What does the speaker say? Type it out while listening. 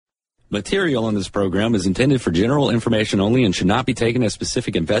Material on this program is intended for general information only and should not be taken as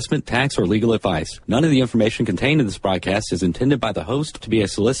specific investment, tax, or legal advice. None of the information contained in this broadcast is intended by the host to be a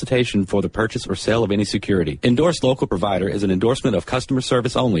solicitation for the purchase or sale of any security. Endorsed local provider is an endorsement of customer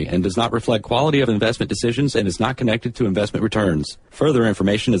service only and does not reflect quality of investment decisions and is not connected to investment returns. Further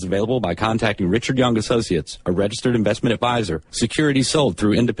information is available by contacting Richard Young Associates, a registered investment advisor. Securities sold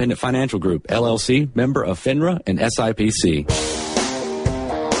through Independent Financial Group, LLC, member of FINRA and SIPC.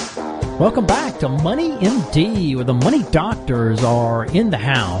 Welcome back to Money MD, where the money doctors are in the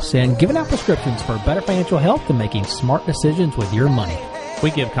house and giving out prescriptions for better financial health and making smart decisions with your money.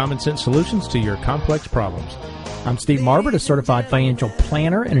 We give common sense solutions to your complex problems. I'm Steve Marbert, a certified financial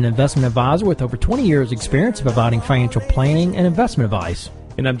planner and an investment advisor with over 20 years' experience in providing financial planning and investment advice.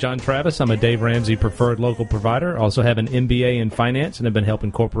 And I'm John Travis. I'm a Dave Ramsey preferred local provider. Also have an MBA in finance and have been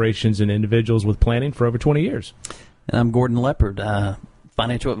helping corporations and individuals with planning for over 20 years. And I'm Gordon Leopard,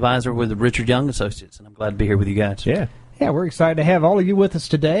 financial advisor with Richard Young Associates, and I'm glad to be here with you guys. Yeah, we're excited to have all of you with us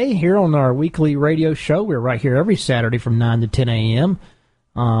today here on our weekly radio show. We're right here every Saturday from 9 to 10 a.m.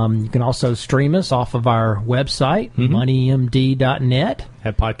 You can also stream us off of our website, moneymd.net.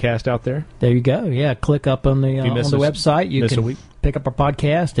 Have podcast out there. There you go. Yeah, click up on the website. You can pick up our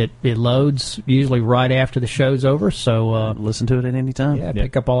podcast. It loads usually right after the show's over. So listen to it at any time. Yeah,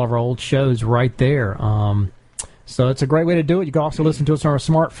 pick up all of our old shows right there. So it's a great way to do it. You can also listen to us on our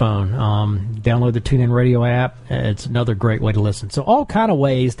smartphone. Download the TuneIn Radio app. It's another great way to listen. So all kind of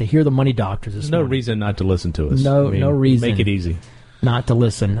ways to hear the Money Doctors this morning. No reason not to listen to us. No reason. Make it easy. Not to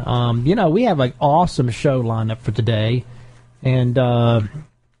listen. We have an awesome show lined up for today. And, we're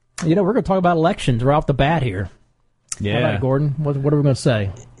going to talk about elections right off the bat here. Yeah. How about it, Gordon? What are we going to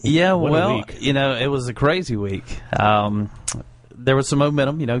say? Yeah, it was a crazy week. There was some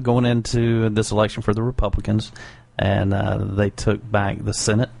momentum, going into this election for the Republicans. And they took back the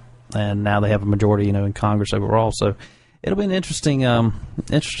Senate, and now they have a majority, in Congress overall. So it'll be an interesting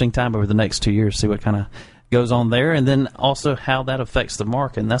time over the next 2 years, see what kind of goes on there, and then also how that affects the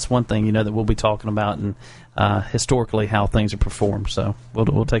market. And that's one thing, that we'll be talking about, and historically how things have performed. So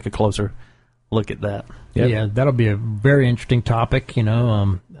we'll take a closer look at that. Yep. Yeah, that'll be a very interesting topic.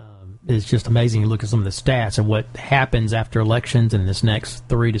 It's just amazing. You look at some of the stats of what happens after elections in this next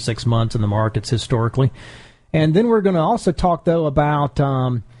 3 to 6 months in the markets historically. And then we're going to also talk, though, about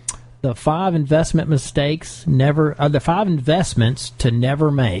the 5 investment mistakes the 5 investments to never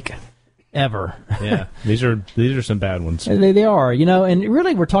make, ever. Yeah, these are some bad ones. They are, and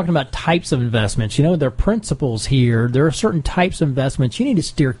really we're talking about types of investments. There are principles here. There are certain types of investments you need to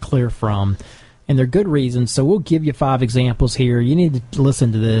steer clear from, and they're good reasons. So we'll give you 5 examples here. You need to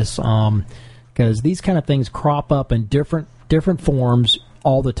listen to this because these kind of things crop up in different forms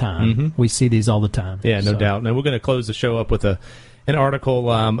all the time. Mm-hmm. We see these all the time. Yeah, no doubt. Now we're going to close the show up with an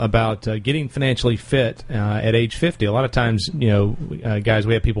article about getting financially fit at age 50. A lot of times, guys,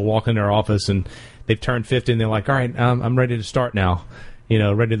 we have people walk into our office and they've turned 50 and they're like, all right, I'm ready to start now,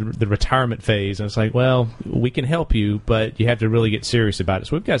 ready to the retirement phase. And it's like, well, we can help you, but you have to really get serious about it.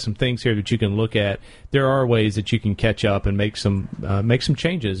 So we've got some things here that you can look at. There are ways that you can catch up and make some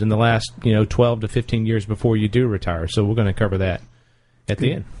changes in the last 12 to 15 years before you do retire. So we're going to cover that at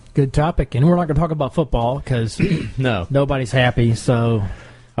the end. Good topic. And we're not going to talk about football because nobody's happy. So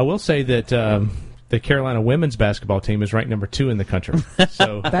I will say that the Carolina women's basketball team is ranked number 2 in the country.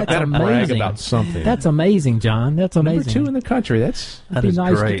 So that's amazing. Brag about something. That's amazing, John. That's amazing. Number 2 in the country. That is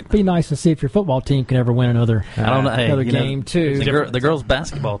nice. Great. It'd be nice to see if your football team can ever win another game too. The girls'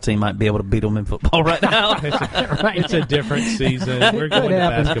 basketball team might be able to beat them in football right now. It's a different season. We're going to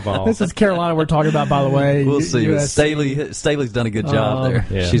basketball. This is Carolina we're talking about, by the way. We'll see. Staley's done a good job there.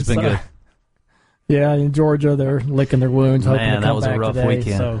 Yeah. She's been good. Yeah, in Georgia, they're licking their wounds. Man, that was a rough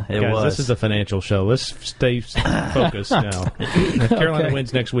weekend. So. Guys, this is a financial show. Let's stay focused now. If Carolina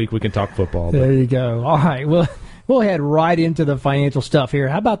wins next week, we can talk football. There you go. All right, we'll head right into the financial stuff here.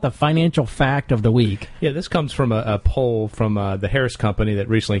 How about the financial fact of the week? Yeah, this comes from a poll from the Harris Company that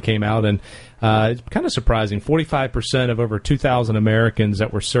recently came out, and it's kind of surprising. 45% of over 2,000 Americans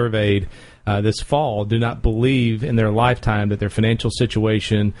that were surveyed this fall do not believe in their lifetime that their financial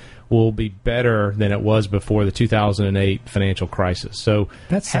situation will be better than it was before the 2008 financial crisis. So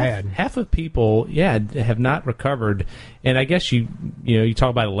that's sad. Half of people, have not recovered. And I guess you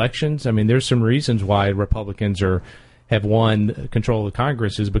talk about elections. I mean, there's some reasons why Republicans have won control of the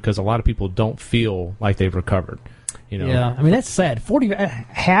Congress is because a lot of people don't feel like they've recovered. Yeah, I mean, that's sad.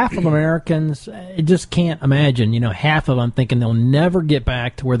 Half of Americans just can't imagine, half of them thinking they'll never get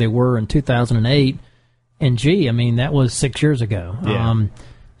back to where they were in 2008. And, that was 6 years ago. Yeah.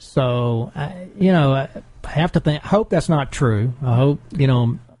 So, I have to hope that's not true. I hope,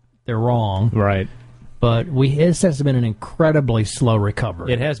 they're wrong. Right. But this has been an incredibly slow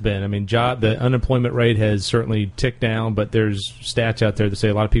recovery. It has been. I mean, the unemployment rate has certainly ticked down, but there's stats out there that say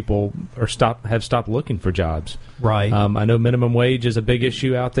a lot of people have stopped looking for jobs. Right. I know minimum wage is a big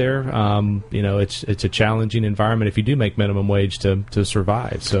issue out there. It's a challenging environment if you do make minimum wage to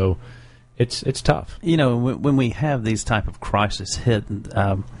survive. So it's tough. When we have these type of crises hit,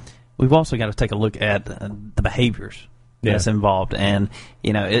 we've also got to take a look at the behaviors that's involved, and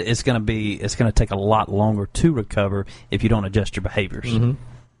it's going to take a lot longer to recover if you don't adjust your behaviors. Mm-hmm.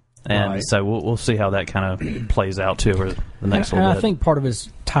 And so we'll see how that kind of plays out too over the next little bit. I think part of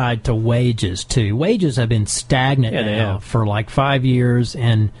it's tied to wages too. Wages have been stagnant now for like 5 years,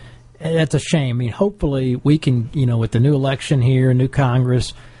 and that's a shame. I mean, hopefully we can, with the new election here, new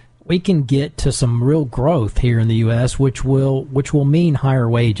Congress, we can get to some real growth here in the U.S., which will mean higher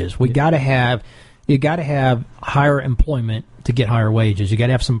wages. You got to have higher employment to get higher wages. You got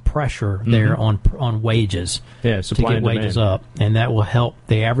to have some pressure there on wages to get wages up, and that will help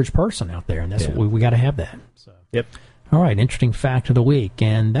the average person out there. And that's what we got to have that. So. Yep. All right, interesting fact of the week,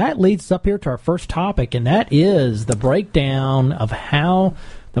 and that leads us up here to our first topic, and that is the breakdown of how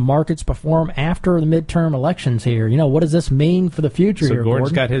the markets perform after the midterm elections here. What does this mean for the future here,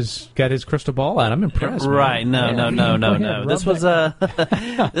 Gordon? Gordon's got his crystal ball out. I'm impressed. Right. No. This was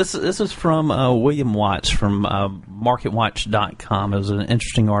this was from William Watts from MarketWatch.com. It was an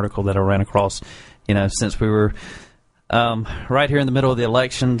interesting article that I ran across, since we were right here in the middle of the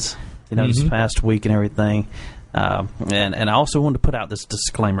elections, this past week and everything. And I also wanted to put out this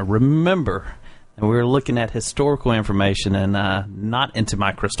disclaimer. Remember, and we're looking at historical information and not into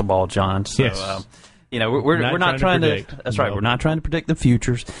my crystal ball, John. So, yes. We're not trying to. That's right. We're not trying to predict the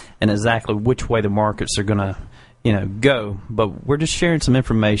futures and exactly which way the markets are going to, go. But we're just sharing some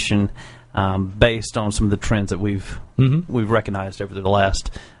information based on some of the trends that we've recognized over the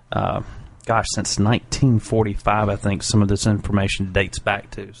last, since 1945. I think some of this information dates back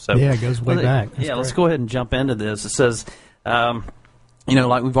to. So it goes way back. Let's go ahead and jump into this. It says.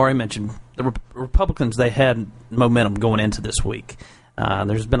 Like we've already mentioned, the Republicans, they had momentum going into this week.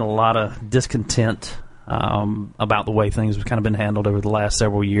 There's been a lot of discontent about the way things have kind of been handled over the last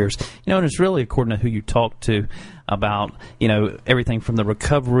several years. And it's really according to who you talk to about, everything from the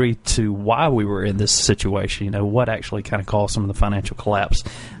recovery to why we were in this situation, what actually kind of caused some of the financial collapse.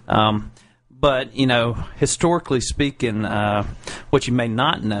 But, historically speaking, what you may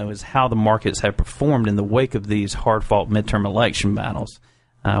not know is how the markets have performed in the wake of these hard-fought midterm election battles,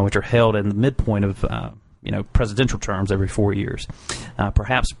 which are held in the midpoint of, presidential terms every 4 years.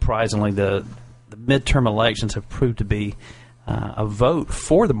 Perhaps surprisingly, the midterm elections have proved to be a vote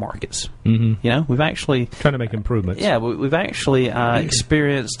for the markets. Mm-hmm. We've actually... trying to make improvements. Yeah, we've actually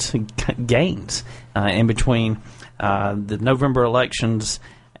experienced gains in between the November elections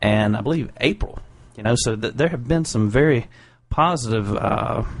and I believe April, so there have been some very positive,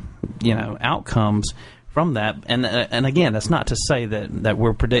 outcomes from that. And again, that's not to say that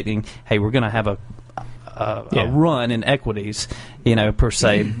we're predicting, hey, we're going to have a run in equities, per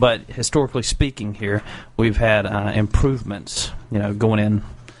se. But historically speaking, here we've had improvements, going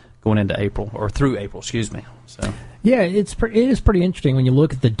into April or through April, excuse me. So. Yeah, it is pretty interesting when you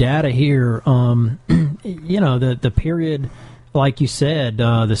look at the data here. The period. Like you said,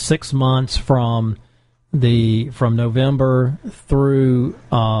 the 6 months from November through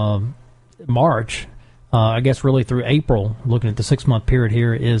March, I guess really through April, looking at the 6-month period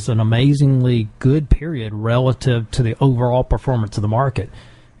here, is an amazingly good period relative to the overall performance of the market.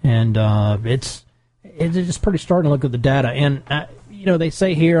 And it's just pretty starting to look at the data. And, they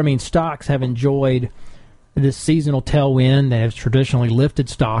say here, stocks have enjoyed this seasonal tailwind that has traditionally lifted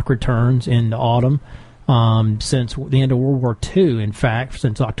stock returns in the autumn. Since the end of World War II, in fact,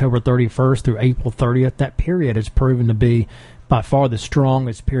 since October 31st through April 30th, that period has proven to be by far the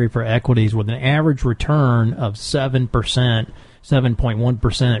strongest period for equities, with an average return of 7%,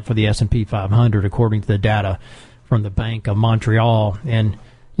 7.1% for the S&P 500, according to the data from the Bank of Montreal. And,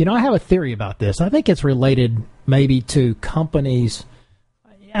 I have a theory about this. I think it's related maybe to companies.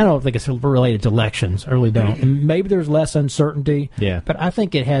 I don't think it's related to elections. I really don't. And maybe there's less uncertainty. Yeah. But I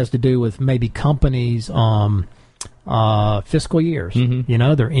think it has to do with maybe companies' fiscal years.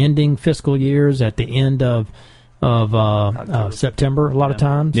 Mm-hmm. They're ending fiscal years at the end of September a lot of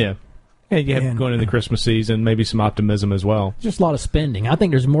times. Yeah. Yeah, you have going into the Christmas season, maybe some optimism as well. Just a lot of spending. I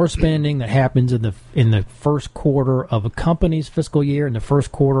think there's more spending that happens in the first quarter of a company's fiscal year and the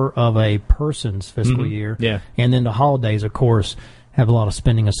first quarter of a person's fiscal year. Yeah. And then the holidays, of course, have a lot of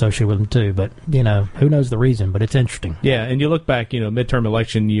spending associated with them too, but who knows the reason? But it's interesting. Yeah, and you look back, midterm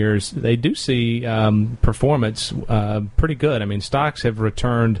election years, they do see performance pretty good. Stocks have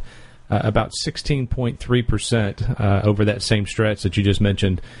returned about 16.3% over that same stretch that you just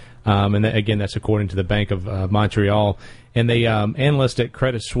mentioned. And again, that's according to the Bank of Montreal. And the analyst at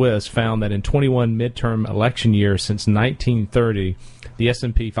Credit Suisse found that in 21 midterm election years since 1930, the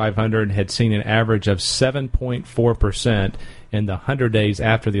S&P 500 had seen an average of 7.4% in the 100 days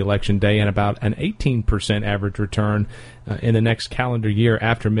after the election day, and about an 18% average return in the next calendar year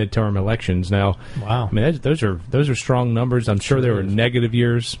after midterm elections. Now, wow, I mean those are strong numbers. I'm sure there were negative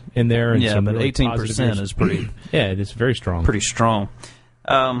years in there, and some but really 18% is pretty. Yeah, it is very strong. Pretty strong.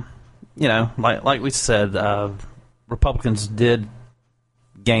 Like we said, Republicans did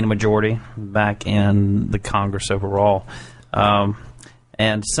gain a majority back in the Congress overall.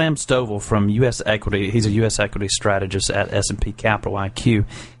 And Sam Stovall from U.S. Equity, he's a U.S. equity strategist at S&P Capital IQ.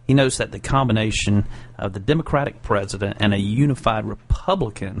 He notes that the combination of the Democratic president and a unified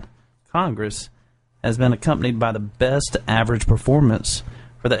Republican Congress has been accompanied by the best average performance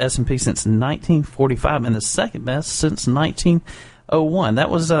for the S&P since 1945 and the second best since 1901. That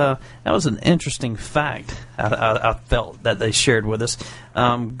was an interesting fact I felt that they shared with us.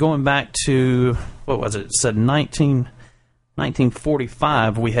 Going back to, what was it? It said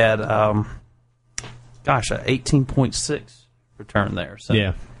 1945, we had, an 18.6 return there. So,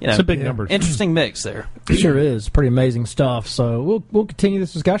 yeah, it's a big number. Interesting mix there. It sure is. Pretty amazing stuff. So we'll continue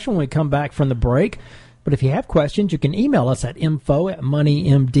this discussion when we come back from the break. But if you have questions, you can email us at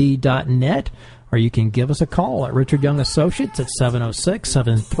info@moneymd.net, or you can give us a call at Richard Young Associates at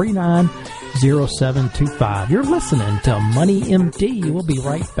 706-739-0725. You're listening to Money MD. We'll be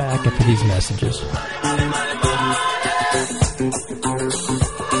right back after these messages.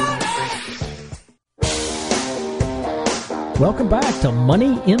 Welcome back to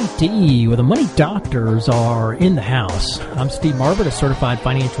Money MD, where the money doctors are in the house. I'm Steve Marbert, a certified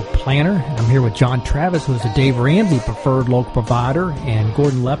financial planner. I'm here with John Travis, who is a Dave Ramsey preferred local provider, and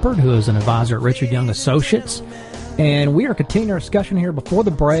Gordon Leopard, who is an advisor at Richard Young Associates. And we are continuing our discussion here before the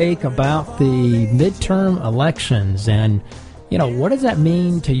break about the midterm elections. And, what does that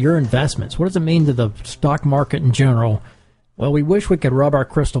mean to your investments? What does it mean to the stock market in general? Well, we wish we could rub our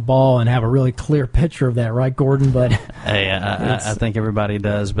crystal ball and have a really clear picture of that, right, Gordon? But hey, I think everybody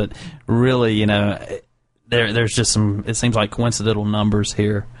does. But really, there's just some. It seems like coincidental numbers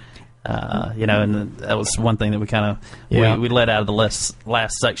here. And that was one thing that we kind of we let out of the last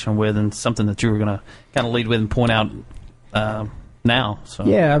section with, and something that you were going to kind of lead with and point out now. So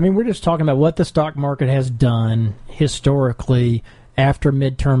yeah, I mean, we're just talking about what the stock market has done historically after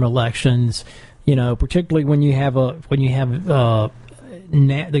midterm elections. Particularly when you have the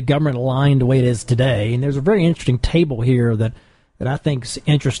government aligned the way it is today. And there's a very interesting table here that I think is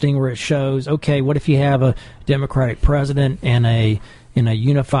interesting, where it shows, okay, what if you have a Democratic president and a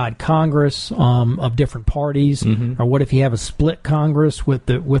unified Congress of different parties, or what if you have a split Congress with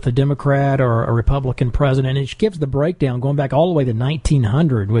a Democrat or a Republican president? And it gives the breakdown going back all the way to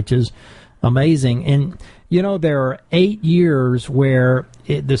 1900, which is amazing. And there are 8 years where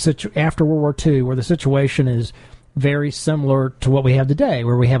after World War II, where the situation is very similar to what we have today,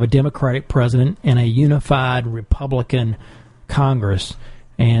 where we have a Democratic president and a unified Republican Congress.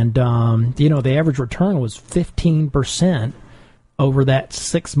 And, the average return was 15% over that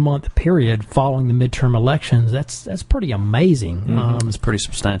 6-month period following the midterm elections. That's pretty amazing. It's pretty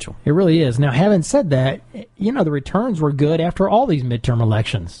substantial. It really is. Now, having said that, the returns were good after all these midterm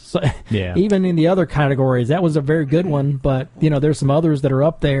elections. So even in the other categories, that was a very good one. But, there's some others that are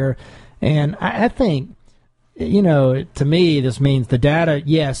up there. And I think, to me, this means the data,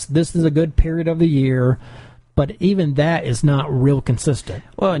 yes, this is a good period of the year, but even that is not real consistent.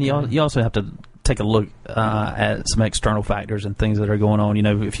 Well, and you also have to take a look at some external factors and things that are going on.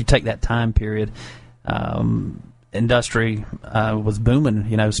 If you take that time period, industry was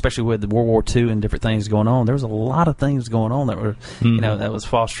booming, especially with World War II and different things going on. There was a lot of things going on that were, that was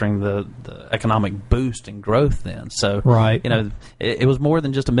fostering the economic boost and growth then. So, right. It was more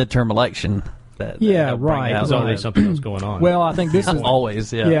than just a midterm election. Right. There's always something else going on. Well, I think this is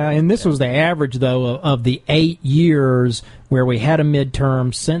always, and this was the average, though, of the 8 years where we had a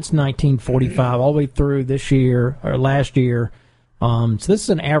midterm since 1945 all the way through this year or last year. So this is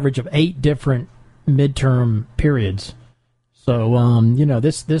an average of 8 different midterm periods. So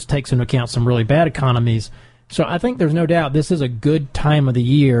this takes into account some really bad economies. So I think there's no doubt this is a good time of the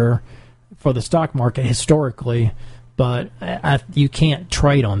year for the stock market historically. But you can't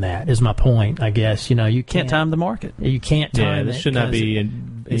trade on that, is my point, I guess. You can't time the market. You can't time it. This should not be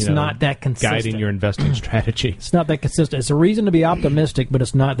it's not that consistent. Guiding your investing strategy. It's not that consistent. It's a reason to be optimistic, but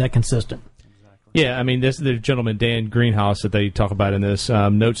it's not that consistent. Yeah, I mean, the gentleman, Dan Greenhouse, that they talk about in this,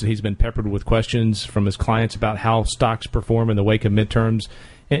 notes that he's been peppered with questions from his clients about how stocks perform in the wake of midterms.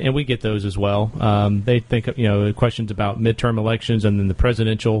 and we get those as well. They think, questions about midterm elections and then the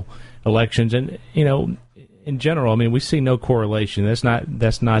presidential elections, and in general, I mean, we see no correlation. That's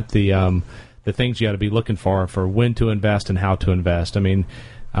not the things you got to be looking for when to invest and how to invest. I mean,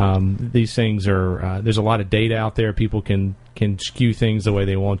 these things are there's a lot of data out there. People can skew things the way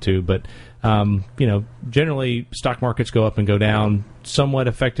they want to, but generally stock markets go up and go down, somewhat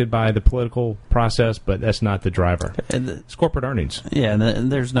affected by the political process, but that's not the driver. It's corporate earnings. Yeah,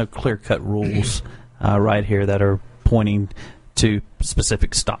 and there's no clear-cut rules right here that are pointing to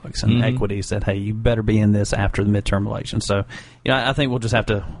specific stocks and equities that, hey, you better be in this after the midterm election. So, I think we'll just have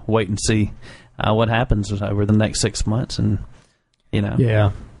to wait and see what happens over the next 6 months, and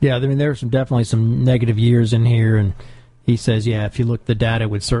Yeah. I mean, there's definitely some negative years in here, and he says, if you look at the data,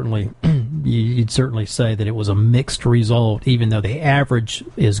 would certainly you'd certainly say that it was a mixed result, even though the average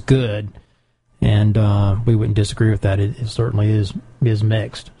is good, and we wouldn't disagree with that. It certainly is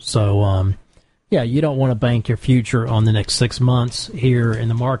mixed. So, you don't want to bank your future on the next 6 months here in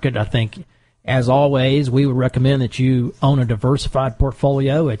the market. I think, as always, we would recommend that you own a diversified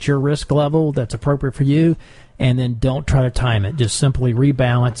portfolio at your risk level that's appropriate for you, and then don't try to time it. Just simply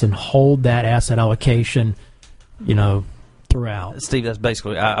rebalance and hold that asset allocation, throughout. Steve, that's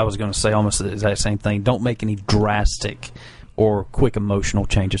basically, I was going to say almost the exact same thing. Don't make any drastic or quick emotional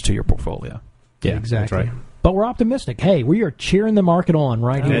changes to your portfolrio. Yeah, exactly. That's right. But we're optimistic. Hey, we are cheering the market on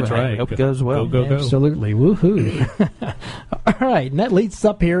right here. That's right. Hope it goes well. Go. Absolutely. Woohoo. All right. And that leads us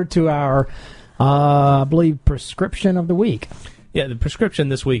up here to our, I believe, prescription of the week. Yeah, the prescription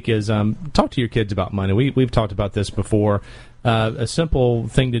this week is talk to your kids about money. We've talked about this before. A simple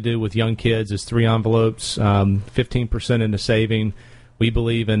thing to do with young kids is 3 envelopes, 15% into saving. We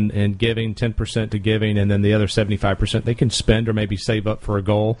believe in giving, 10% to giving, and then the other 75% they can spend or maybe save up for a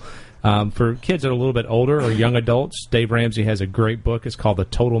goal. For kids that are a little bit older or young adults, Dave Ramsey has a great book. It's called The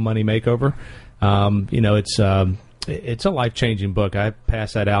Total Money Makeover. It's a life-changing book. I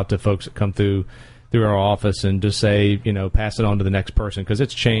pass that out to folks that come through our office and just say, pass it on to the next person, because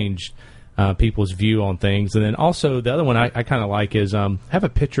it's changed people's view on things. And then also the other one I kind of like is have a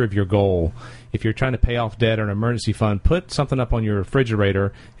picture of your goal. If you're trying to pay off debt or an emergency fund, put something up on your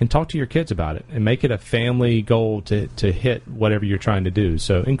refrigerator and talk to your kids about it and make it a family goal to hit whatever you're trying to do.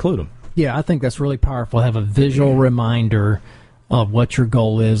 So include them. Yeah, I think that's really powerful. Have a visual reminder of what your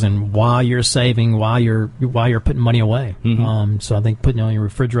goal is and why you're saving, why you're putting money away. So I think putting it on your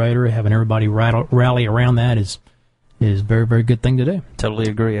refrigerator, having everybody rally around that is a very, very good thing to do. Totally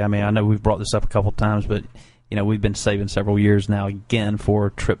agree. I mean, I know we've brought this up a couple of times, but we've been saving several years now again for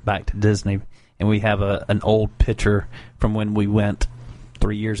a trip back to Disney, and we have an old picture from when we went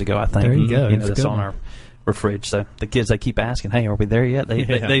 3 years ago, I think. There you go. That's on our fridge. So the kids, they keep asking, "Hey, are we there yet?"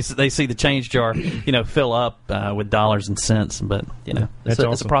 They see the change jar, fill up with dollars and cents. But it's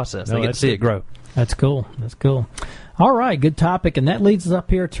a process. They get to see it grow. That's cool. All right, good topic, and that leads us up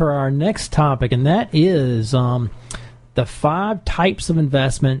here to our next topic, and that is the 5 types of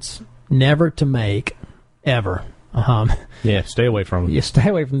investments never to make ever. Stay away from them. You stay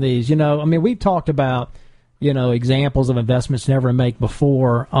away from these. We've talked about examples of investments never to make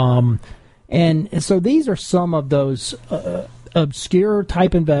before. And so these are some of those obscure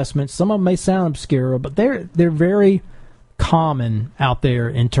type investments. Some of them may sound obscure, but they're very common out there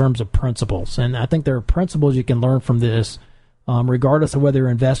in terms of principles. And I think there are principles you can learn from this, regardless of whether you're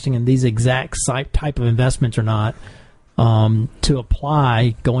investing in these exact type of investments or not, to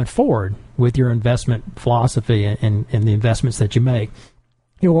apply going forward with your investment philosophy and the investments that you make.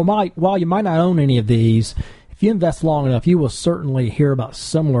 While you might not own any of these, if you invest long enough, you will certainly hear about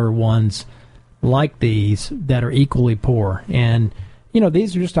similar ones like these that are equally poor. And,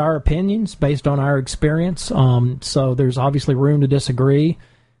 these are just our opinions based on our experience. So there's obviously room to disagree.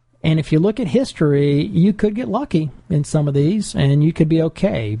 And if you look at history, you could get lucky in some of these, and you could be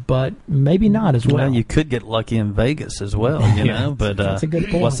okay, but maybe not as well. Well, you could get lucky in Vegas as well, but that's a good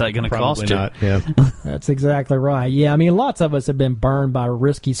point. What's that going to cost you? Not, yeah. That's exactly right. Yeah, lots of us have been burned by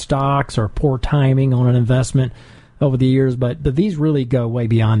risky stocks or poor timing on an investment over the years, but these really go way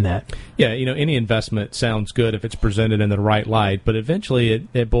beyond that. Yeah, any investment sounds good if it's presented in the right light, but eventually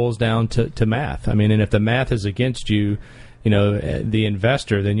it boils down to math. And if the math is against you, the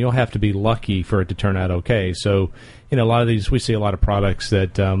investor, then you'll have to be lucky for it to turn out okay. So, a lot of these, we see a lot of products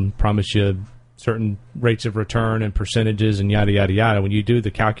that promise you certain rates of return and percentages and yada, yada, yada. When you do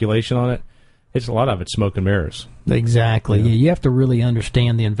the calculation on it, a lot of it's smoke and mirrors. Exactly. Yeah. You have to really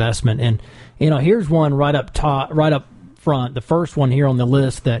understand the investment. And, here's one right up front, the first one here on the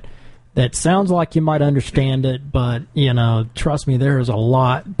list that sounds like you might understand it, but, trust me, there is a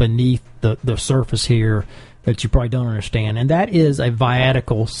lot beneath the surface here that you probably don't understand, and that is a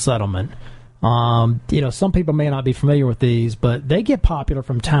viatical settlement. Some people may not be familiar with these, but they get popular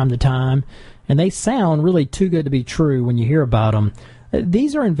from time to time, and they sound really too good to be true when you hear about them.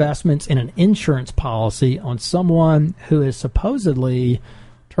 These are investments in an insurance policy on someone who is supposedly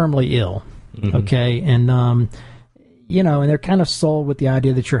terminally ill, okay? And, and they're kind of sold with the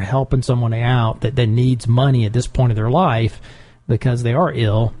idea that you're helping someone out that needs money at this point of their life because they are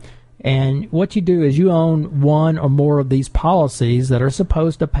ill. And what you do is you own one or more of these policies that are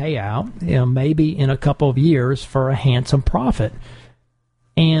supposed to pay out, maybe in a couple of years for a handsome profit.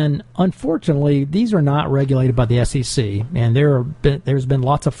 And unfortunately, these are not regulated by the SEC, and there's been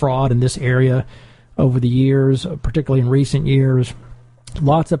lots of fraud in this area over the years, particularly in recent years.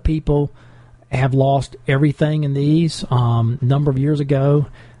 Lots of people have lost everything in these a number of years ago,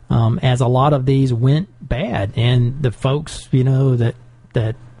 as a lot of these went bad, and the folks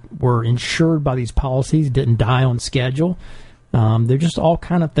that were insured by these policies didn't die on schedule. They're just all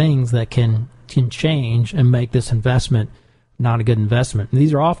kind of things that can change and make this investment not a good investment. And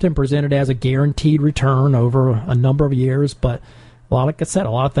these are often presented as a guaranteed return over a number of years, but like I said, a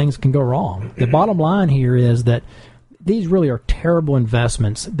lot of things can go wrong. The bottom line here is that these really are terrible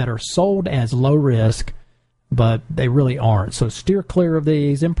investments that are sold as low risk, but they really aren't. So steer clear of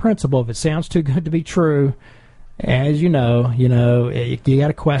these. In principle, if it sounds too good to be true, as you know, you got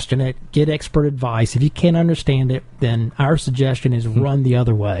to question it, get expert advice. If you can't understand it, then our suggestion is run the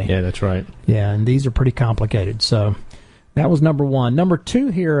other way. Yeah, that's right. Yeah, and these are pretty complicated. So that was number one. Number two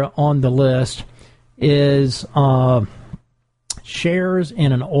here on the list is shares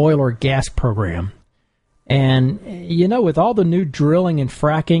in an oil or gas program. And, with all the new drilling and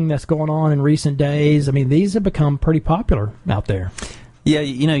fracking that's going on in recent days, I mean, these have become pretty popular out there. Yeah,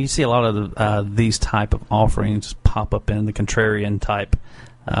 you see a lot of these type of offerings pop up in the contrarian type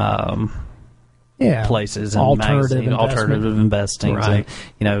places and alternative investing. Right.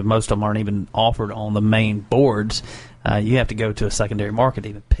 And, most of them aren't even offered on the main boards. You have to go to a secondary market to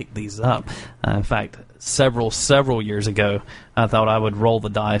even pick these up. In fact, several years ago, I thought I would roll the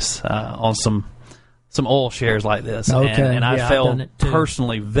dice on some oil shares like this, and I fell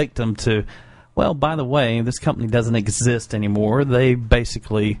personally victim to. Well, by the way, this company doesn't exist anymore. They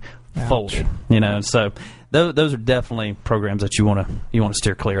basically folded. So those are definitely programs that you want to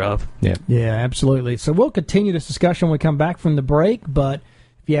steer clear of. Yeah, absolutely. So we'll continue this discussion when we come back from the break. But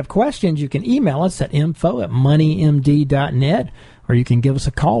if you have questions, you can email us at info@moneymd.net, or you can give us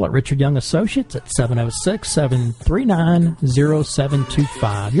a call at Richard Young Associates at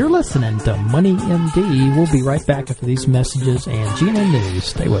 706-739-0725. You're listening to Money MD. We'll be right back after these messages and GNN News.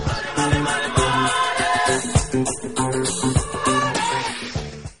 Stay with us.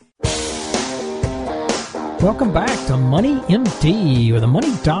 Welcome back to Money MD, where the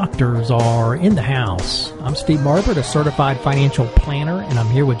money doctors are in the house. I'm Steve Marbert, a certified financial planner, and I'm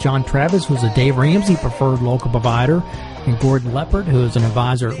here with John Travis, who's a Dave Ramsey preferred local provider, and Gordon Leppert, who is an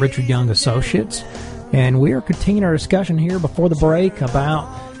advisor at Richard Young Associates. And we are continuing our discussion here before the break about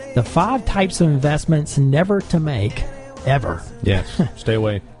the 5 types of investments never to make, ever. Yes, stay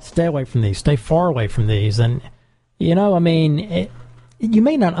away. Stay away from these. Stay far away from these. And, you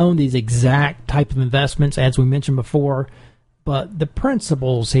may not own these exact type of investments, as we mentioned before, but the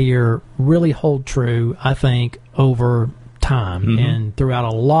principles here really hold true, I think, over time and throughout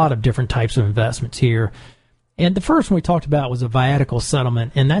a lot of different types of investments here. And the first one we talked about was a viatical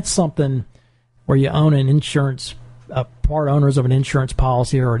settlement, and that's something where you own an insurance, part owners of an insurance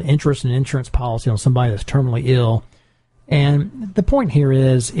policy or an interest in an insurance policy on somebody that's terminally ill. And the point here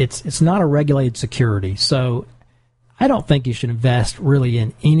is it's not a regulated security, so I don't think you should invest really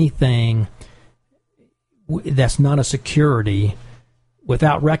in anything that's not a security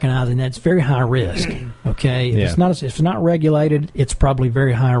without recognizing that it's very high risk. Okay, if it's not regulated, it's probably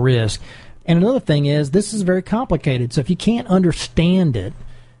very high risk. And another thing is, this is very complicated. So if you can't understand it,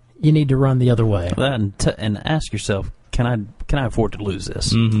 you need to run the other way. And ask yourself, can I afford to lose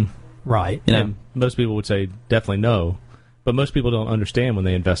this? Mm-hmm. Right. Most people would say definitely no. But most people don't understand when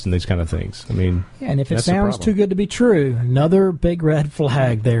they invest in these kind of things. I mean, and if it sounds too good to be true, another big red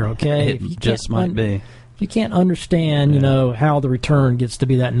flag there, okay? It just might be. If you can't understand, how the return gets to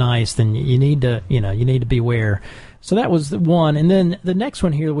be that nice, then you need to beware. So that was the one. And then the next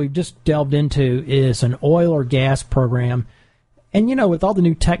one here we've just delved into is an oil or gas program. And, with all the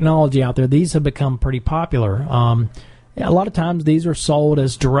new technology out there, these have become pretty popular. A lot of times these are sold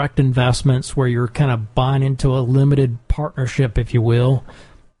as direct investments where you're kind of buying into a limited partnership, if you will,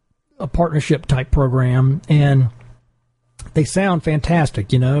 a partnership type program. And they sound fantastic,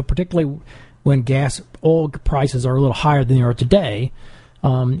 particularly when oil prices are a little higher than they are today.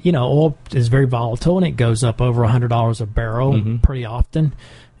 Oil is very volatile, and it goes up over $100 a barrel pretty often.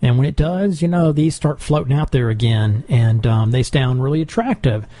 And when it does, these start floating out there again, and they sound really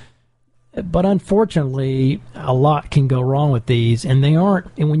attractive. But unfortunately, a lot can go wrong with these, and they aren't.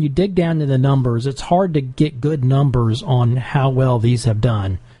 And when you dig down to the numbers, it's hard to get good numbers on how well these have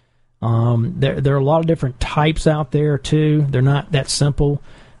done. There are a lot of different types out there too. They're not that simple.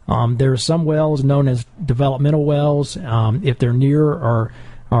 There are some wells known as developmental wells, if they're near or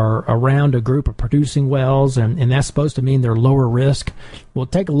around a group of producing wells, and that's supposed to mean they're lower risk. Well,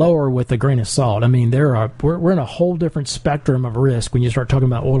 take lower with a grain of salt. I mean, we're in a whole different spectrum of risk when you start talking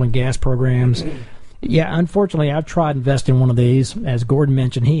about oil and gas programs. Yeah, unfortunately, I've tried investing in one of these, as Gordon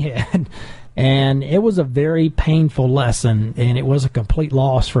mentioned he had, and it was a very painful lesson, and it was a complete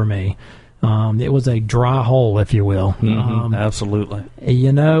loss for me. It was a dry hole, if you will. Absolutely.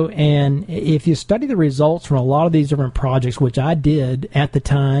 And if you study the results from a lot of these different projects, which I did at the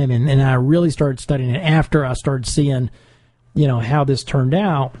time, and I really started studying it after I started seeing, how this turned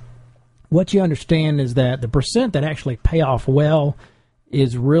out, what you understand is that the percent that actually pay off well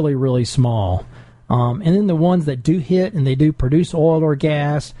is really, really small. And then the ones that do hit and they do produce oil or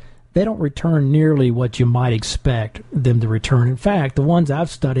gas, they don't return nearly what you might expect them to return. In fact, the ones I've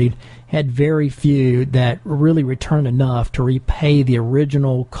studied had very few that really returned enough to repay the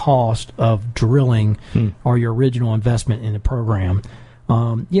original cost of drilling or your original investment in the program.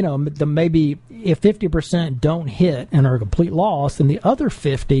 Maybe if 50% don't hit and are a complete loss, then the other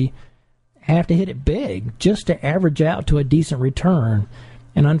 50 have to hit it big just to average out to a decent return.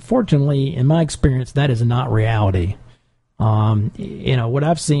 And unfortunately, in my experience, that is not reality. What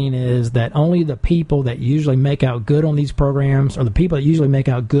I've seen is that only the people that usually make out good on these programs, or the people that usually make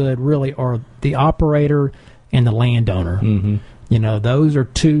out good, really are the operator and the landowner. Those are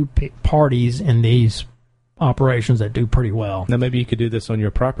two parties in these operations that do pretty well. Now maybe you could do this on your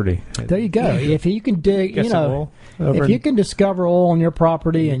property. There you go. If you can dig, if you can discover oil on your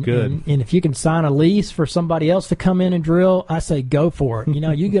property, and if you can sign a lease for somebody else to come in and drill, I say go for it.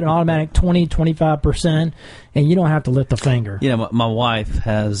 You get an automatic 20-25%, and you don't have to lift a finger. My wife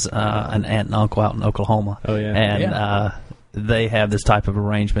has an aunt and uncle out in Oklahoma. Oh yeah, and they have this type of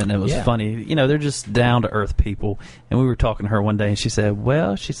arrangement, and it was funny. They're just down to earth people. And we were talking to her one day, and she said,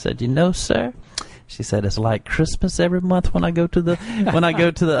 sir. She said, it's like Christmas every month when I go to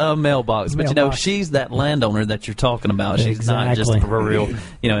the mailbox. But she's that landowner that you're talking about. She's not just a real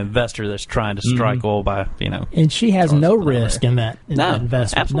investor that's trying to strike oil by And she has no risk in that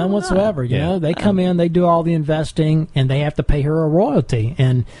investment, none whatsoever. They come in, they do all the investing, and they have to pay her a royalty.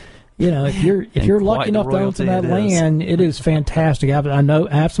 And if you're lucky enough to own some of that land, it is fantastic. I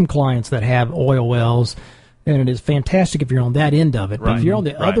have some clients that have oil wells. And it is fantastic if you're on that end of it. But if you're on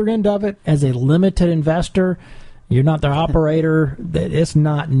the other end of it as a limited investor, you're not the operator, it's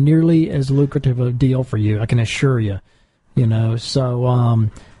not nearly as lucrative a deal for you, I can assure you. So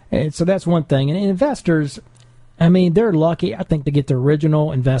that's one thing. And investors, they're lucky, I think, to get their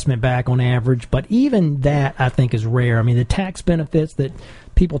original investment back on average. But even that, I think, is rare. The tax benefits that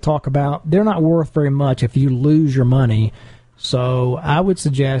people talk about, they're not worth very much if you lose your money. So I would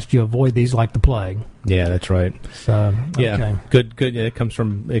suggest you avoid these like the plague. Yeah, that's right. So, yeah, good. It comes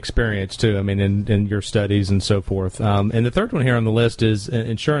from experience too. In your studies and so forth. And the third one here on the list is an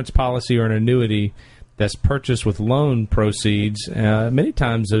insurance policy or an annuity that's purchased with loan proceeds. Many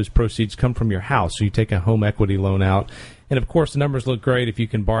times those proceeds come from your house, so you take a home equity loan out. And of course, the numbers look great if you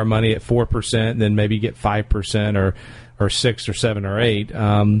can borrow money at 4%, then maybe get 5% or 6 or 7 or 8.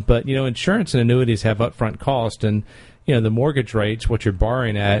 But insurance and annuities have upfront cost, and the mortgage rates, what you're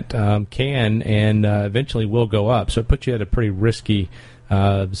borrowing at, can and eventually will go up. So it puts you at a pretty risky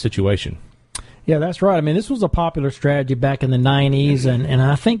situation. Yeah, that's right. This was a popular strategy back in the 90s, and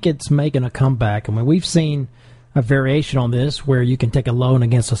I think it's making a comeback. We've seen a variation on this where you can take a loan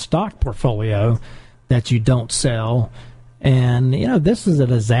against a stock portfolio that you don't sell. And, this is a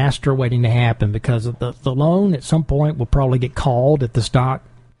disaster waiting to happen because the loan at some point will probably get called if the stock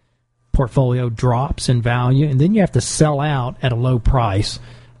portfolio drops in value, and then you have to sell out at a low price.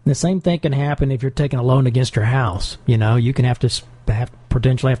 And the same thing can happen if you're taking a loan against your house. You can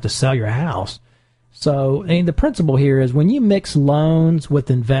potentially have to sell your house. So the principle here is when you mix loans with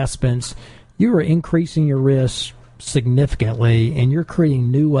investments, you are increasing your risk significantly, and you're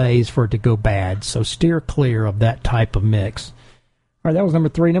creating new ways for it to go bad. So steer clear of that type of mix. All right, that was number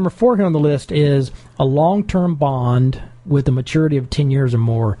 3. Number 4 here on the list is a long-term bond with a maturity of 10 years or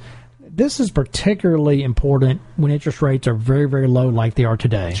more. This is particularly important when interest rates are very, very low like they are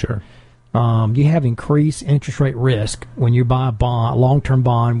today. Sure. you have increased interest rate risk when you buy a long-term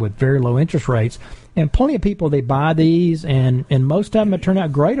bond with very low interest rates. And plenty of people, they buy these, and most of them have turned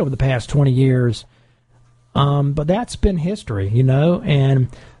out great over the past 20 years. But that's been history, and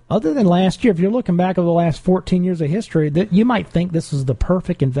other than last year, if you're looking back over the last 14 years of history, that you might think this is the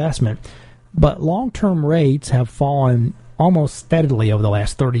perfect investment. But long-term rates have fallen almost steadily over the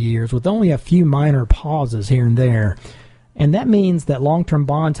last 30 years with only a few minor pauses here and there. And that means that long-term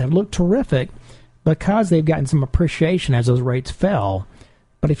bonds have looked terrific because they've gotten some appreciation as those rates fell.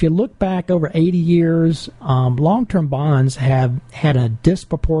 But if you look back over 80 years, long-term bonds have had a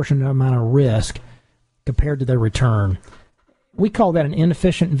disproportionate amount of risk compared to their return. We call that an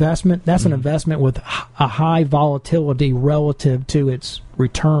inefficient investment. That's an investment with a high volatility relative to its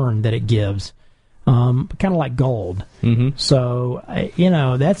return that it gives, kind of like gold. So,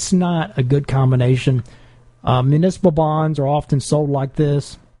 that's not a good combination. Municipal bonds are often sold like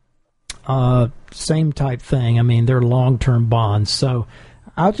this. Same type thing. I mean, they're long-term bonds. So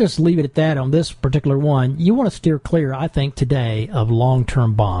I'll just leave it at that on this particular one. You want to steer clear, I think, today of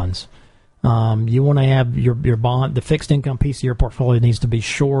long-term bonds. You want to have your bond, the fixed income piece of your portfolio needs to be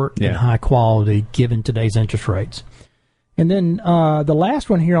short and high quality given today's interest rates. And then the last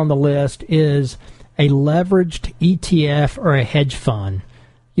one here on the list is a leveraged ETF or a hedge fund.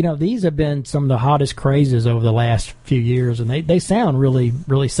 These have been some of the hottest crazes over the last few years, and they sound really,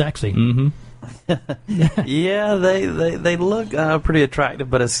 really sexy. Yeah, they look pretty attractive,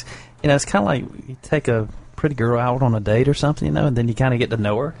 but it's it's kind of like you take a pretty girl out on a date or something, and then you kind of get to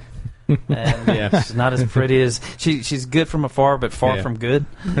know her. And she's not as pretty as she's good from afar, but far from good.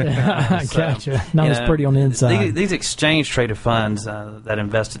 Gotcha. Not as pretty on the inside. These exchange traded funds that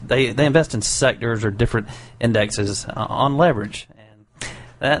invest, they invest in sectors or different indexes on leverage,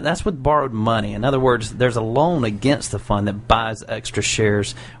 and that's with borrowed money. In other words, there's a loan against the fund that buys extra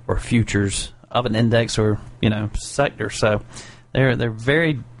shares or futures of an index or sector. So they're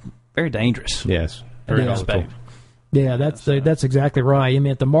very, very dangerous. Yes, very volatile. Yeah, that's exactly right. I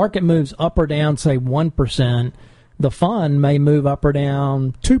mean, if the market moves up or down, say 1%, the fund may move up or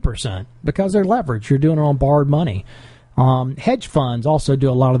down 2% because they're leveraged. You're doing it on borrowed money. Hedge funds also do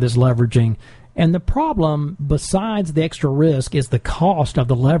a lot of this leveraging. And the problem, besides the extra risk, is the cost of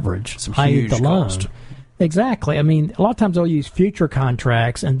the leverage, i.e. the loan. Cost. Exactly. I mean, a lot of times they'll use future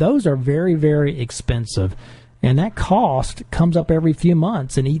contracts, and those are very, very expensive. And that cost comes up every few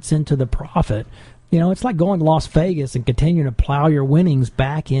months and eats into the profit. It's like going to Las Vegas and continuing to plow your winnings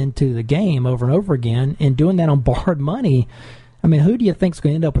back into the game over and over again and doing that on borrowed money. I mean, who do you think is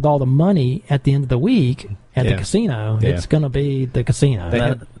going to end up with all the money at the end of the week at the casino? Yeah. It's going to be the casino.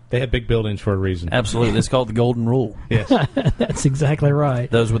 They have big buildings for a reason. Absolutely. It's called the Golden Rule. Yes. That's exactly right.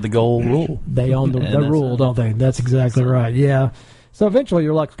 Those with the gold rule. They own the rule, don't they? That's exactly right. Yeah. So eventually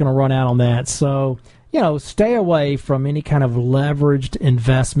your luck's going to run out on that. So, stay away from any kind of leveraged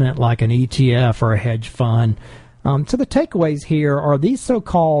investment like an ETF or a hedge fund. So the takeaways here are these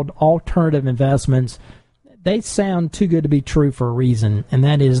so-called alternative investments, they sound too good to be true for a reason, and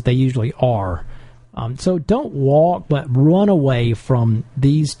that is they usually are. So don't walk, but run away from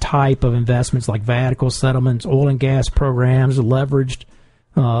these type of investments like Vatical settlements, oil and gas programs, leveraged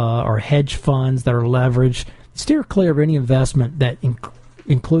or hedge funds that are leveraged. Steer clear of any investment that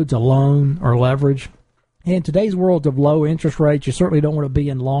includes a loan or leverage. In today's world of low interest rates, you certainly don't want to be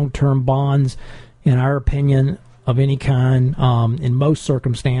in long-term bonds, in our opinion, of any kind, in most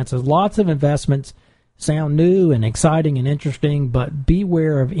circumstances. Lots of investments sound new and exciting and interesting, but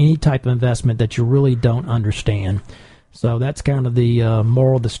beware of any type of investment that you really don't understand. So that's kind of the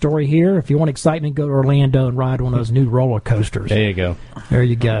moral of the story here. If you want excitement, go to Orlando and ride one of those new roller coasters. There you go. There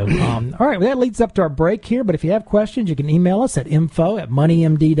you go. All right, well, that leads up to our break here, but if you have questions, you can email us at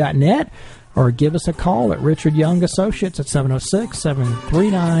info@moneymd.net or give us a call at Richard Young Associates at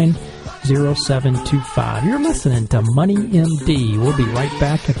 706-739-0725. You're listening to Money MD. We'll be right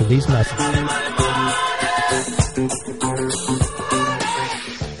back after these messages.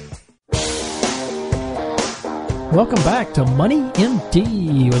 Welcome back to Money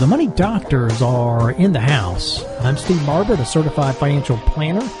MD, where the money doctors are in the house. I'm Steve Marbert, a certified financial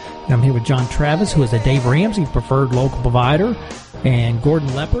planner, and I'm here with John Travis, who is a Dave Ramsey preferred local provider, and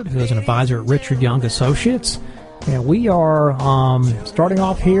Gordon Leopard, who is an advisor at Richard Young Associates. And we are starting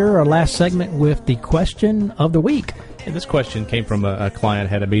off here, our last segment, with the question of the week. And this question came from a client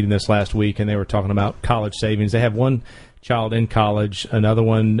had a meeting this last week, and they were talking about college savings. They have one child in college, another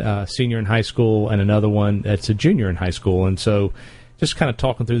one senior in high school, and another one that's a junior in high school. And so just kind of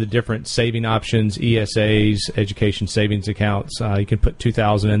talking through the different saving options, ESAs, education savings accounts. You can put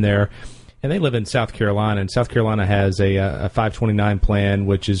 $2,000 in there. and they live in South Carolina, and South Carolina has a 529 plan,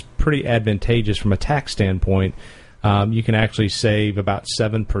 which is pretty advantageous from a tax standpoint. You can actually save about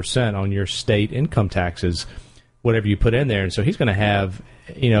 7% on your state income taxes, whatever you put in there. And so he's going to have,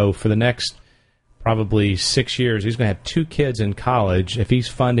 for the next probably 6 years, he's going to have 2 kids in college. If he's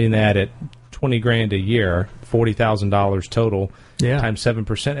funding that at $20,000 a year, $40,000 total, times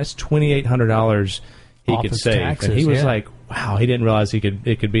 7%, that's $2,800 he could save. Taxes, and he was like, wow, he didn't realize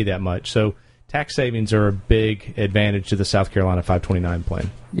it could be that much. So tax savings are a big advantage to the South Carolina 529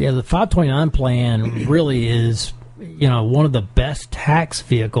 plan. Yeah, the 529 plan really is, one of the best tax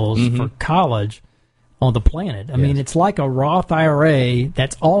vehicles for college on the planet. I mean, it's like a Roth IRA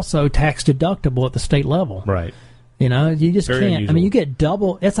that's also tax deductible at the state level. Right. You just Very can't. unusual. I mean, you get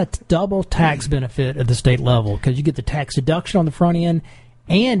it's a double tax benefit at the state level because you get the tax deduction on the front end,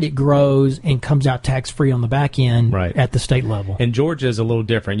 and it grows and comes out tax-free on the back end at the state level. And Georgia is a little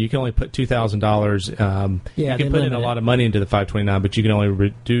different. You can only put $2,000. You can put in a lot of money into the 529, but you can only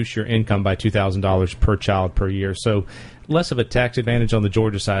reduce your income by $2,000 per child per year. So less of a tax advantage on the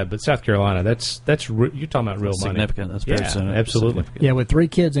Georgia side, but South Carolina, that's you're talking about real money. Significant. That's very significant. Absolutely. Yeah, with 3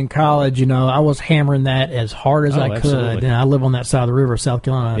 kids in college, I was hammering that as hard as I could. Absolutely. And I live on that side of the river, South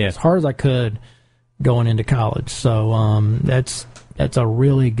Carolina, as hard as I could going into college. So that's a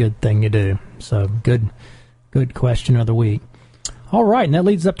really good thing to do. So good question of the week. All right, and that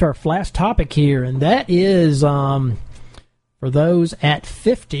leads up to our last topic here, and that is for those at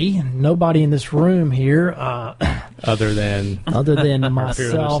 50. Nobody in this room here, other than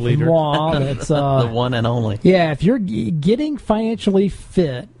myself and moi, that's the one and only. Yeah, if you're getting financially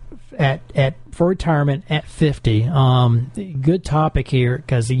fit for retirement at 50, good topic here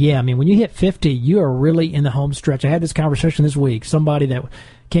because when you hit 50, you are really in the home stretch. I had this conversation this week. Somebody that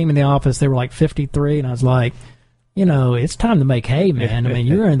came in the office, they were like 53, and I was like, it's time to make hay, man. I mean,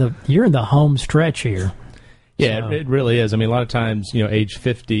 you're in the home stretch here. Yeah, it really is. I mean, a lot of times, age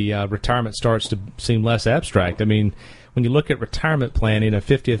 50, retirement starts to seem less abstract. I mean, when you look at retirement planning, a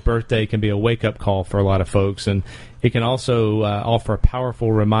 50th birthday can be a wake-up call for a lot of folks, and it can also offer a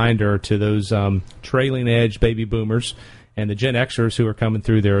powerful reminder to those trailing-edge baby boomers and the Gen Xers who are coming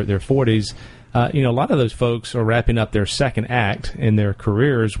through their 40s. A lot of those folks are wrapping up their second act in their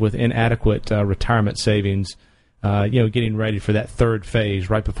careers with inadequate retirement savings, getting ready for that third phase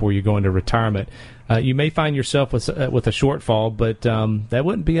right before you go into retirement. You may find yourself with a shortfall, but that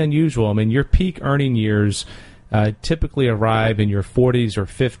wouldn't be unusual. I mean, your peak earning years typically arrive in your 40s or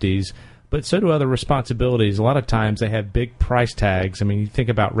 50s, but so do other responsibilities. A lot of times they have big price tags. I mean, you think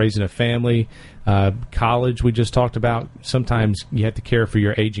about raising a family, college we just talked about. Sometimes you have to care for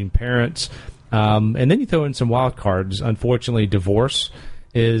your aging parents. And then you throw in some wild cards. Unfortunately, divorce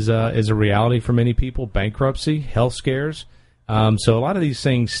is a reality for many people, bankruptcy, health scares. So a lot of these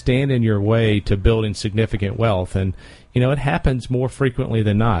things stand in your way to building significant wealth. And, it happens more frequently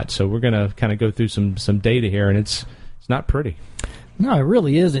than not. So we're going to kind of go through some data here, and it's not pretty. No, it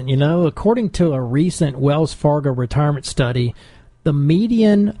really isn't. According to a recent Wells Fargo retirement study, the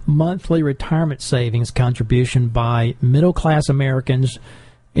median monthly retirement savings contribution by middle-class Americans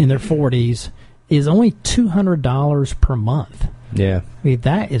in their 40s is only $200 per month. Yeah. I mean,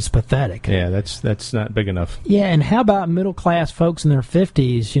 that is pathetic. Yeah, that's not big enough. Yeah, and how about middle-class folks in their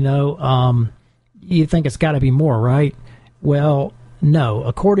 50s? You think it's got to be more, right? Well, no.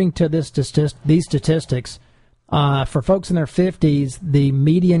 According to these statistics, for folks in their 50s, the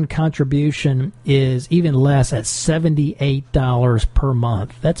median contribution is even less at $78 per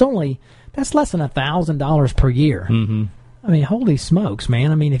month. That's less than $1,000 per year. Mm-hmm. I mean, holy smokes,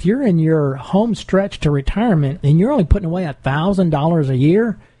 man. I mean, if you're in your home stretch to retirement and you're only putting away $1,000 a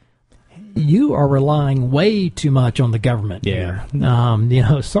year, you are relying way too much on the government. Yeah.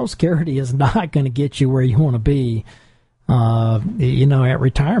 Social Security is not going to get you where you want to be, at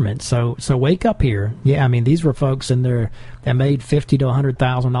retirement. So wake up here. Yeah, I mean, these were folks that made $50,000 to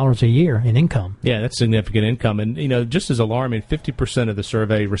 $100,000 a year in income. Yeah, that's significant income. And, just as alarming, 50% of the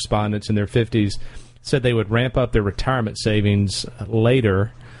survey respondents in their 50s said they would ramp up their retirement savings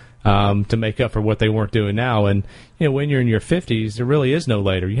later to make up for what they weren't doing now. And, when you're in your 50s, there really is no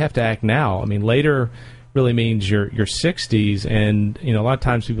later. You have to act now. I mean, later really means your 60s. And, a lot of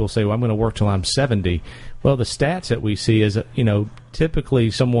times people say, well, I'm going to work till I'm 70. Well, the stats that we see is,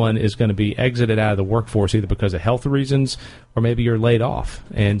 typically someone is going to be exited out of the workforce either because of health reasons or maybe you're laid off.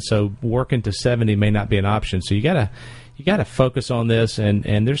 And so working to 70 may not be an option. So you got to focus on this,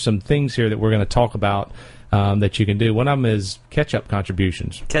 and there's some things here that we're going to talk about that you can do. One of them is catch-up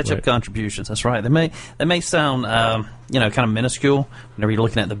contributions. Catch-up contributions, that's right. They may sound kind of minuscule whenever you're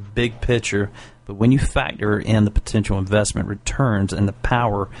looking at the big picture, but when you factor in the potential investment returns and the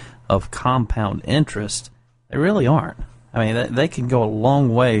power of compound interest, they really aren't. I mean, they can go a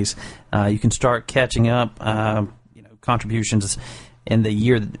long ways. You can start catching up, contributions in the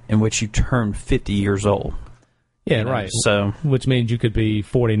year in which you turn 50 years old. Yeah, right. So, which means you could be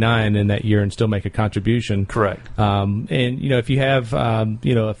 49 in that year and still make a contribution. Correct. And if you have a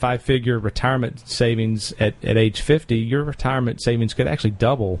 5-figure retirement savings at age 50, your retirement savings could actually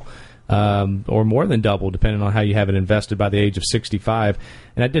double, or more than double, depending on how you have it invested by the age of 65.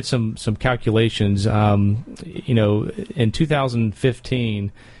 And I did some calculations. In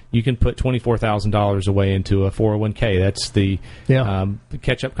 2015. You can put $24,000 away into a 401k. That's the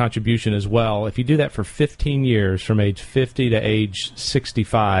catch-up contribution as well. If you do that for 15 years, from age 50 to age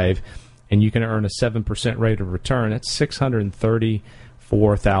 65, and you can earn a 7% rate of return, that's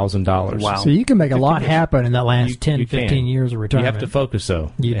 $634,000. Wow. So you can make a lot happen in that last 10, 15 years of retirement. You have to focus,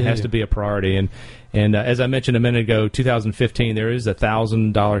 though. It has to be a priority. And as I mentioned a minute ago, 2015, there is a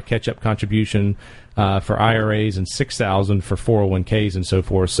 $1,000 catch-up contribution for IRAs and $6,000 for 401ks and so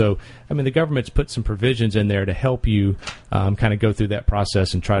forth. So, I mean, the government's put some provisions in there to help you kind of go through that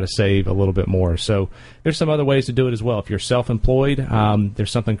process and try to save a little bit more. So there's some other ways to do it as well. If you're self-employed,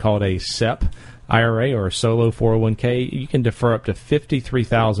 there's something called a SEP IRA or a solo 401k. You can defer up to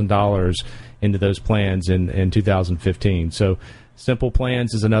 $53,000 into those plans in 2015. So simple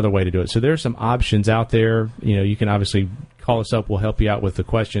plans is another way to do it. So there's some options out there. You can obviously call us up. We'll help you out with the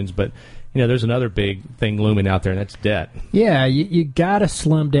questions. But, there's another big thing looming out there, and that's debt. Yeah, you got to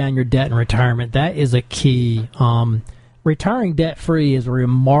slim down your debt in retirement. That is a key. Retiring debt-free is a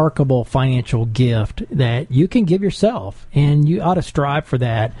remarkable financial gift that you can give yourself, and you ought to strive for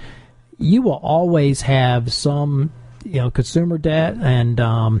that. You will always have some, consumer debt, and,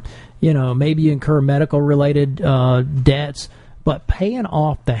 maybe you incur medical-related debts, but paying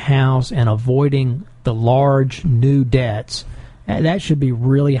off the house and avoiding the large new debts, that should be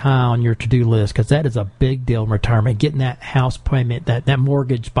really high on your to-do list, because that is a big deal in retirement, getting that house payment, that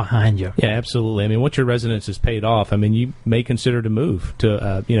mortgage behind you. Yeah, absolutely. I mean, once your residence is paid off, you may consider to move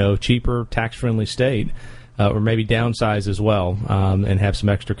to a cheaper, tax-friendly state, or maybe downsize as well, and have some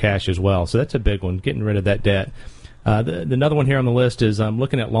extra cash as well. So that's a big one, getting rid of that debt. Another one here on the list is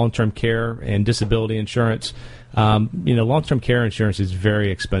looking at long-term care and disability insurance. Long-term care insurance is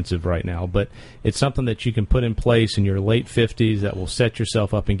very expensive right now, but it's something that you can put in place in your late 50s that will set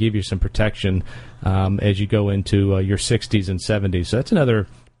yourself up and give you some protection as you go into your 60s and 70s. So that's another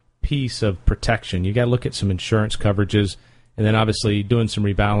piece of protection. You got to look at some insurance coverages, and then obviously doing some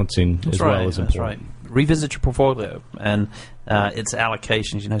rebalancing as well is important. That's right. Revisit your portfolio and its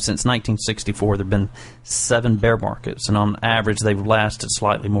allocations. Since 1964, there have been 7 bear markets, and on average, they've lasted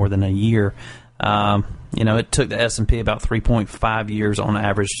slightly more than a year. It took the S&P about 3.5 years on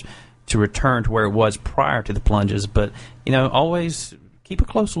average to return to where it was prior to the plunges. But, always keep a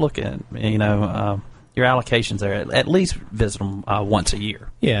close look at, your allocations there. At least visit them once a year.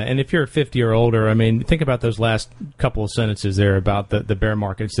 Yeah, and if you're 50 or older, think about those last couple of sentences there about the bear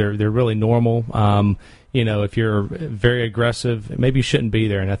markets. They're really normal. If you're very aggressive, maybe you shouldn't be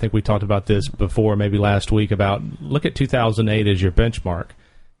there. And I think we talked about this before, maybe last week, about look at 2008 as your benchmark.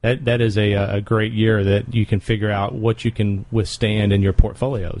 That is a great year that you can figure out what you can withstand in your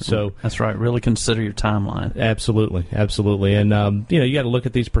portfolio. So that's right. Really consider your timeline. Absolutely. And you got to look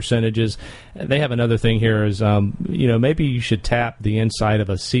at these percentages. They have another thing here is maybe you should tap the insight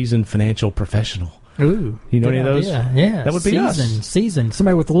of a seasoned financial professional. Ooh, you know any of those? Yeah, that would be seasoned.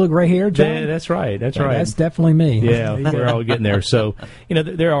 Somebody with a little gray hair, John? That's right. That's definitely me. Yeah, we're all getting there. So,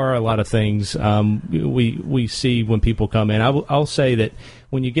 there are a lot of things we see when people come in. I'll say that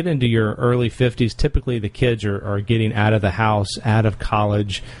when you get into your early 50s, typically the kids are getting out of the house, out of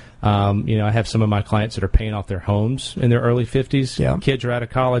college. I have some of my clients that are paying off their homes in their early 50s. Yeah. Kids are out of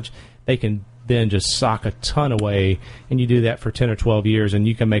college. They can then just sock a ton away, and you do that for 10 or 12 years, and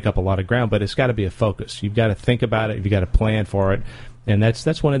you can make up a lot of ground, but it's got to be a focus. You've got to think about it. You've got to plan for it, and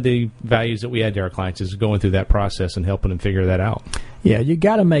that's one of the values that we add to our clients is going through that process and helping them figure that out. Yeah, you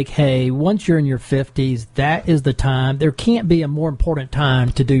got to make hay. Once you're in your 50s, that is the time. There can't be a more important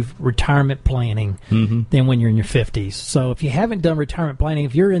time to do retirement planning than when you're in your 50s. So if you haven't done retirement planning,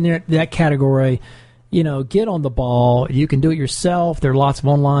 if you're in that category, get on the ball. You can do it yourself. There are lots of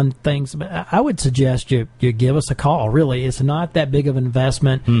online things. But I would suggest you give us a call, really. It's not that big of an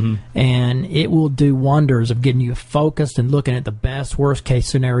investment, and it will do wonders of getting you focused and looking at the best, worst-case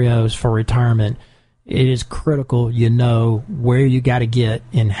scenarios for retirement. It is critical where you got to get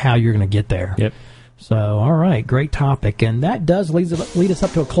and how you're going to get there. Yep. So, all right, great topic. And that does lead us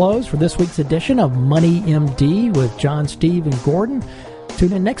up to a close for this week's edition of Money MD with John, Steve, and Gordon.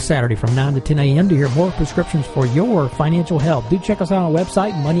 tune in next Saturday from 9 to 10 a.m. to hear more prescriptions for your financial health. Do check us out on our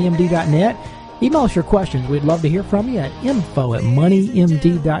website, moneymd.net. Email us your questions. We'd love to hear from you at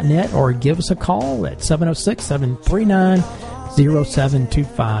info@moneymd.net or give us a call at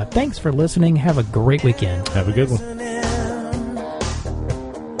 706-739-0725. Thanks for listening. Have a great weekend. Have a good one.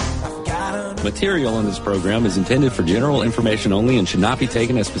 Material in this program is intended for general information only and should not be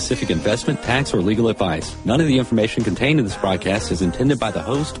taken as specific investment, tax, or legal advice. None of the information contained in this broadcast is intended by the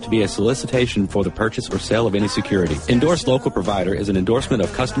host to be a solicitation for the purchase or sale of any security. Endorsed local provider is an endorsement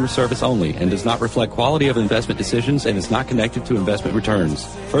of customer service only and does not reflect quality of investment decisions and is not connected to investment returns.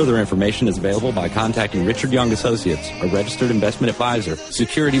 Further information is available by contacting Richard Young Associates, a registered investment advisor.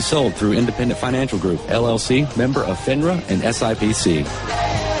 Securities sold through Independent Financial Group, LLC, member of FINRA and SIPC.